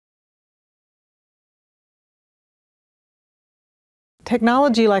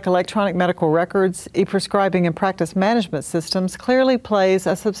Technology like electronic medical records, e-prescribing, and practice management systems clearly plays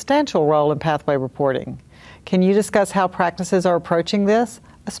a substantial role in pathway reporting. Can you discuss how practices are approaching this,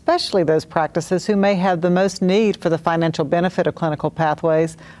 especially those practices who may have the most need for the financial benefit of clinical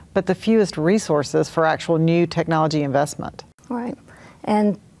pathways, but the fewest resources for actual new technology investment? Right.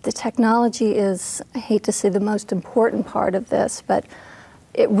 And the technology is, I hate to say the most important part of this, but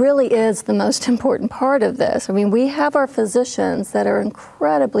it really is the most important part of this. I mean, we have our physicians that are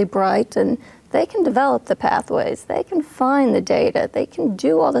incredibly bright, and they can develop the pathways, they can find the data, they can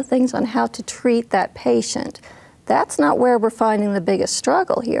do all the things on how to treat that patient. That's not where we're finding the biggest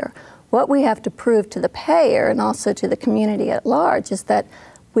struggle here. What we have to prove to the payer and also to the community at large is that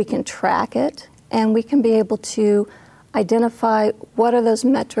we can track it and we can be able to identify what are those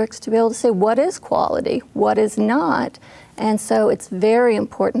metrics to be able to say what is quality, what is not. And so it's very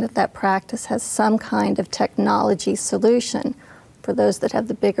important that that practice has some kind of technology solution. For those that have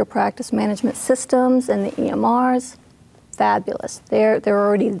the bigger practice management systems and the EMRs, fabulous. They're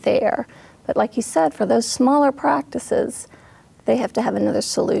already there. But like you said, for those smaller practices, they have to have another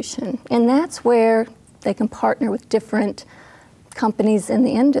solution. And that's where they can partner with different companies in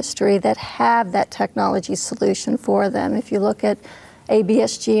the industry that have that technology solution for them. If you look at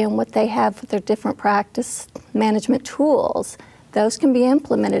ABSG and what they have with their different practice management tools, those can be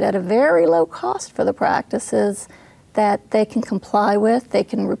implemented at a very low cost for the practices that they can comply with, they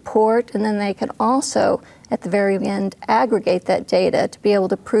can report, and then they can also, at the very end, aggregate that data to be able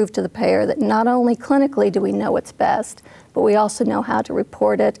to prove to the payer that not only clinically do we know what's best, but we also know how to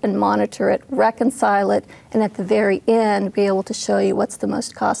report it and monitor it, reconcile it, and at the very end, be able to show you what's the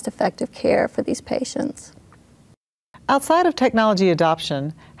most cost-effective care for these patients. Outside of technology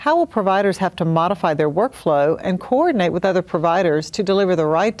adoption, how will providers have to modify their workflow and coordinate with other providers to deliver the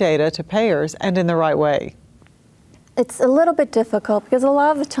right data to payers and in the right way? It's a little bit difficult because a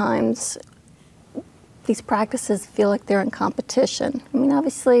lot of the times these practices feel like they're in competition. I mean,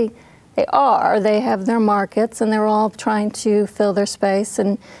 obviously they are. They have their markets and they're all trying to fill their space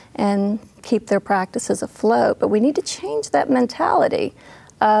and keep their practices afloat. But we need to change that mentality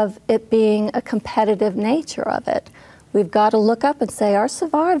of it being a competitive nature of it. We've got to look up and say our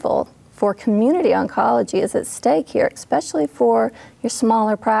survival for community oncology is at stake here, especially for your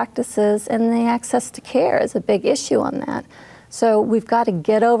smaller practices, and the access to care is a big issue on that. So we've got to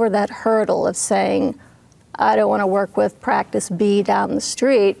get over that hurdle of saying, I don't want to work with practice B down the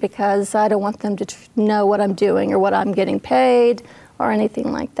street because I don't want them to know what I'm doing or what I'm getting paid or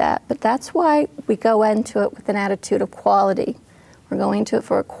anything like that. But that's why we go into it with an attitude of quality. We're going to it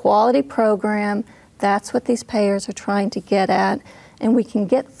for a quality program. That's what these payers are trying to get at. And we can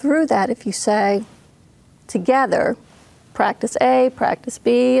get through that if you say, together, practice A, practice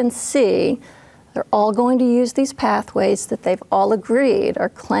B, and C, they're all going to use these pathways that they've all agreed are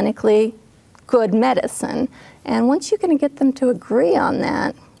clinically good medicine. And once you can get them to agree on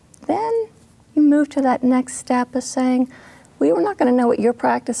that, then you move to that next step of saying, we were not going to know what your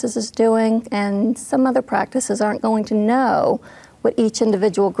practices is doing, and some other practices aren't going to know what each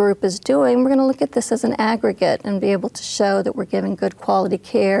individual group is doing. We're going to look at this as an aggregate and be able to show that we're giving good quality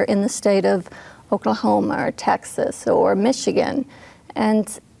care in the state of Oklahoma or Texas or Michigan.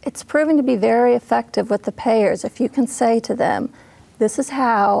 And it's proven to be very effective with the payers. If you can say to them, this is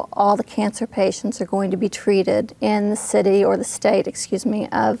how all the cancer patients are going to be treated in the city or the state,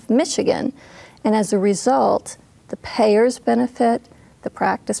 of Michigan. And as a result, the payers benefit, the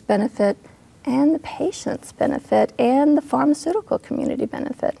practice benefit, and the patients benefit, and the pharmaceutical community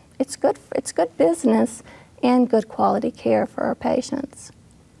benefit. It's good business and good quality care for our patients.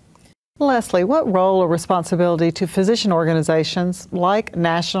 Lesli, what role or responsibility do physician organizations like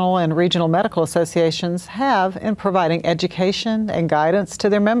national and regional medical associations have in providing education and guidance to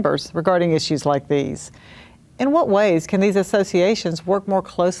their members regarding issues like these? In what ways can these associations work more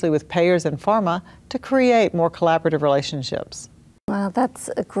closely with payers and pharma to create more collaborative relationships? Well, that's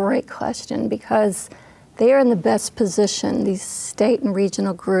a great question because they are in the best position, these state and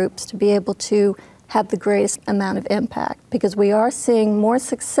regional groups, to be able to have the greatest amount of impact because we are seeing more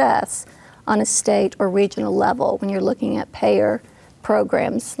success on a state or regional level when you're looking at payer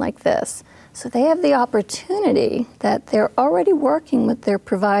programs like this. So they have the opportunity that they're already working with their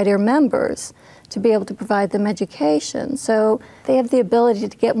provider members to be able to provide them education. So they have the ability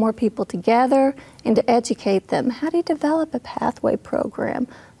to get more people together and to educate them. How do you develop a pathway program?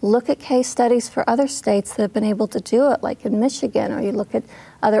 Look at case studies for other states that have been able to do it, like in Michigan, or you look at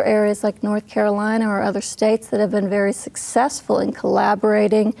other areas like North Carolina or other states that have been very successful in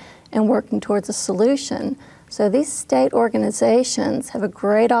collaborating and working towards a solution. So these state organizations have a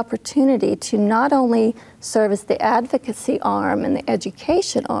great opportunity to not only serve as the advocacy arm and the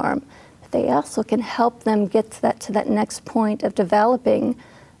education arm, but they also can help them get to that next point of developing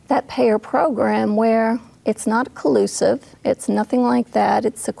that payer program where it's not collusive, it's nothing like that,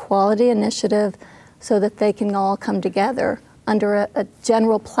 it's a quality initiative so that they can all come together under a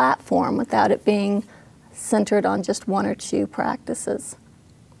general platform without it being centered on just one or two practices.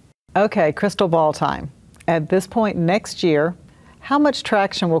 Okay, crystal ball time. At this point next year, how much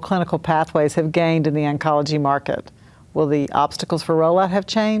traction will clinical pathways have gained in the oncology market? Will the obstacles for rollout have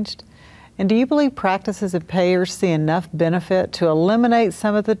changed? And do you believe practices and payers see enough benefit to eliminate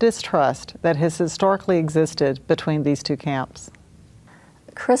some of the distrust that has historically existed between these two camps?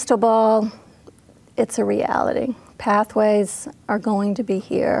 Crystal ball, it's a reality. Pathways are going to be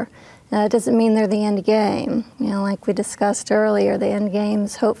here. Now, it doesn't mean they're the end game. You know, like we discussed earlier, the end game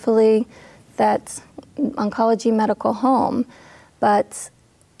is hopefully that oncology medical home. But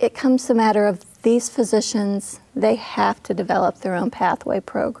it comes to a matter of these physicians, they have to develop their own pathway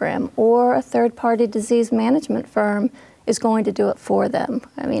program, or a third-party disease management firm is going to do it for them.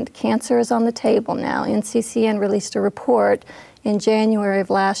 I mean, cancer is on the table now. NCCN released a report in January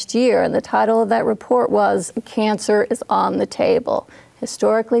of last year, and the title of that report was "Cancer is on the Table."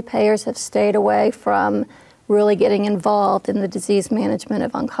 Historically, payers have stayed away from really getting involved in the disease management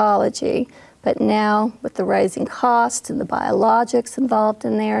of oncology. But now, with the rising costs and the biologics involved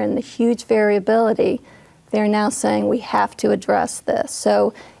in there and the huge variability, they're now saying we have to address this.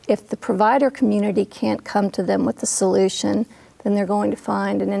 So if the provider community can't come to them with a solution, then they're going to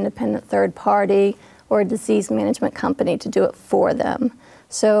find an independent third party or a disease management company to do it for them.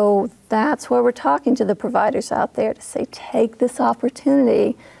 So that's where we're talking to the providers out there to say, take this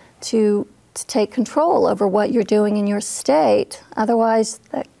opportunity to take control over what you're doing in your state. Otherwise,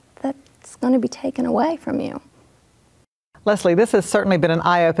 that's going to be taken away from you. Lesli, this has certainly been an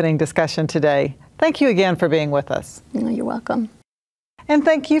eye-opening discussion today. Thank you again for being with us. You're welcome. And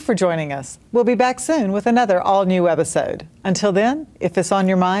thank you for joining us. We'll be back soon with another all-new webisode. Until then, if it's on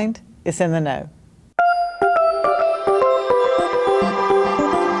your mind, it's in the know.